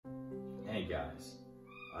Hey guys,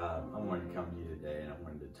 I wanted to come to you today and I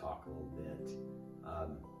wanted to talk a little bit.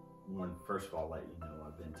 First of all, let you know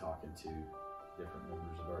I've been talking to different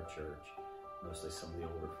members of our church, mostly some of the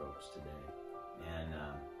older folks today, and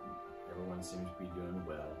everyone seems to be doing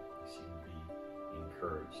well. They seem to be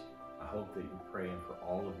encouraged. I hope that you're praying for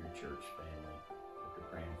all of your church family. Hope you're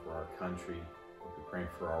praying for our country. Hope you're praying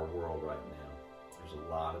for our world right now. There's a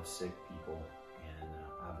lot of sick people, and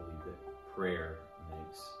I believe that prayer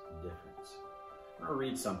makes a difference. I'm going to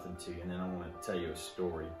read something to you, and then I want to tell you a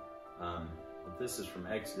story. But this is from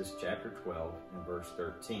Exodus chapter 12 and verse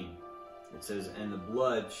 13. It says, "And the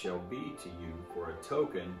blood shall be to you for a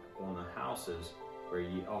token upon the houses where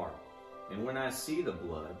ye are. And when I see the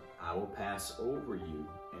blood, I will pass over you,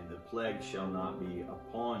 and the plague shall not be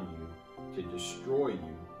upon you to destroy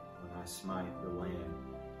you when I smite the land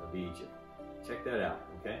of Egypt." Check that out,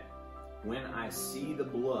 okay? When I see the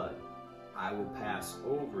blood, I will pass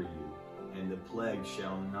over you, and the plague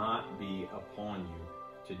shall not be upon you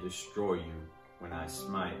to destroy you when I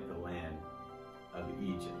smite the land of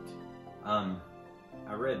Egypt.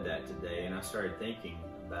 I read that today, and I started thinking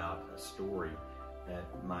about a story that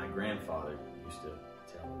my grandfather used to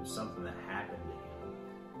tell. It was something that happened to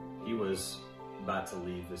him. He was about to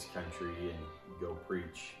leave this country and go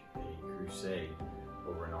preach a crusade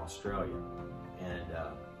over in Australia, and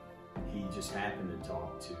he just happened to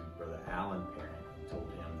talk to Brother Alan Parent and told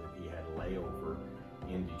him that he had a layover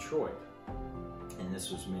in Detroit. And this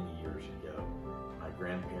was many years ago. My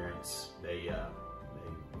grandparents, they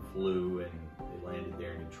flew and they landed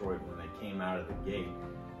there in Detroit. When they came out of the gate,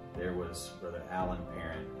 there was Brother Alan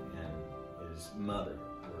Parent and his mother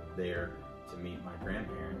were there to meet my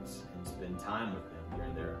grandparents and spend time with them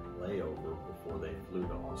during their layover before they flew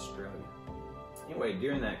to Australia. Anyway,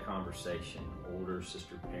 during that conversation, older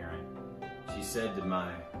Sister Parent, she said to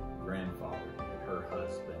my grandfather that her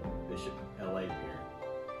husband, Bishop L.A.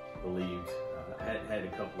 Parent, believed, had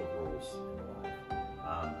a couple of rules in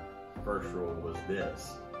life. First rule was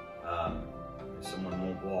this: if someone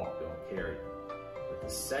won't walk, don't carry them. But the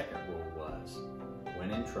second rule was,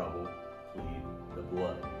 when in trouble, plead the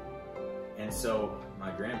blood. And so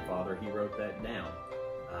my grandfather, he wrote that down.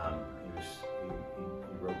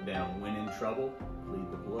 He wrote down, when in trouble,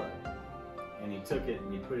 plead the blood. And he took it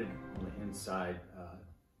and he put it in the inside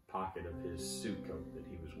pocket of his suit coat that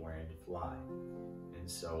he was wearing to fly. And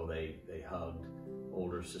so they hugged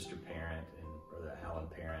older Sister Parent and Brother Alan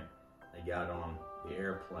Parent. They got on the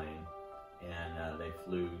airplane and they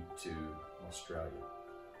flew to Australia.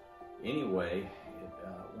 Anyway,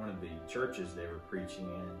 one of the churches they were preaching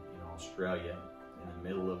in Australia, in the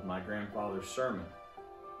middle of my grandfather's sermon,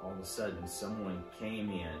 all of a sudden someone came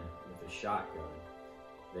in with a shotgun.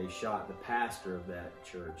 They shot the pastor of that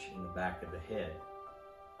church in the back of the head.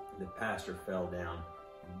 The pastor fell down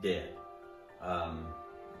dead.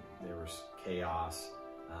 There was chaos.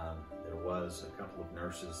 There was a couple of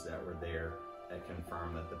nurses that were there that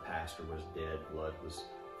confirmed that the pastor was dead. Blood was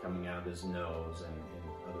coming out of his nose and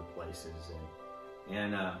in other places.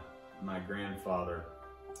 And my grandfather,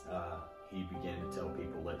 he began to tell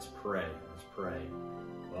people, let's pray.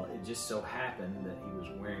 Well, it just so happened that he was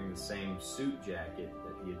wearing the same suit jacket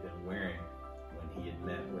that he had been wearing when he had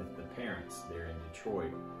met with the parents there in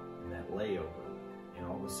Detroit in that layover. And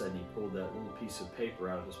all of a sudden he pulled that little piece of paper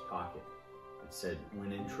out of his pocket. It said,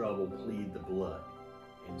 when in trouble, plead the blood.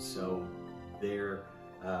 And so there,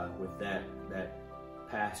 with that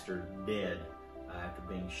pastor dead after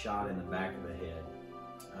being shot in the back of the head,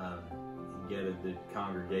 he gathered the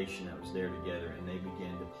congregation that was there together, and they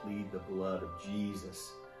began to plead the blood of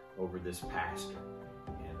Jesus over this pastor.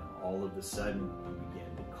 And all of a sudden, he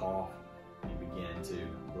began to cough, he began to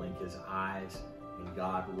blink his eyes, and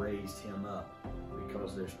God raised him up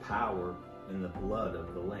because there's power in the blood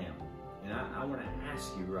of the Lamb. And I want to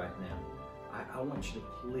ask you right now, I want you to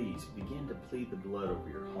please begin to plead the blood over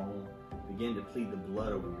your home, begin to plead the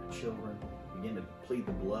blood over your children, begin to plead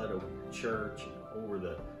the blood over your church, and over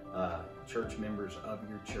the church members of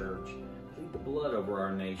your church. Plead the blood over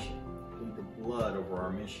our nation. Plead the blood over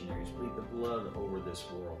our missionaries. Plead the blood over this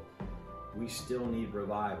world. We still need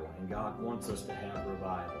revival, and God wants us to have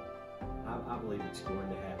revival. I believe it's going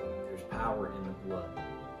to happen. There's power in the blood.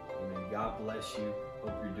 Amen. God bless you.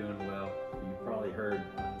 Hope you're doing well. You probably heard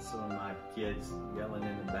some of my kids yelling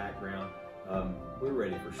in the background. We're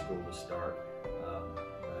ready for school to start.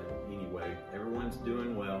 But anyway, everyone's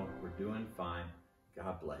doing well. We're doing fine.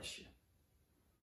 God bless you.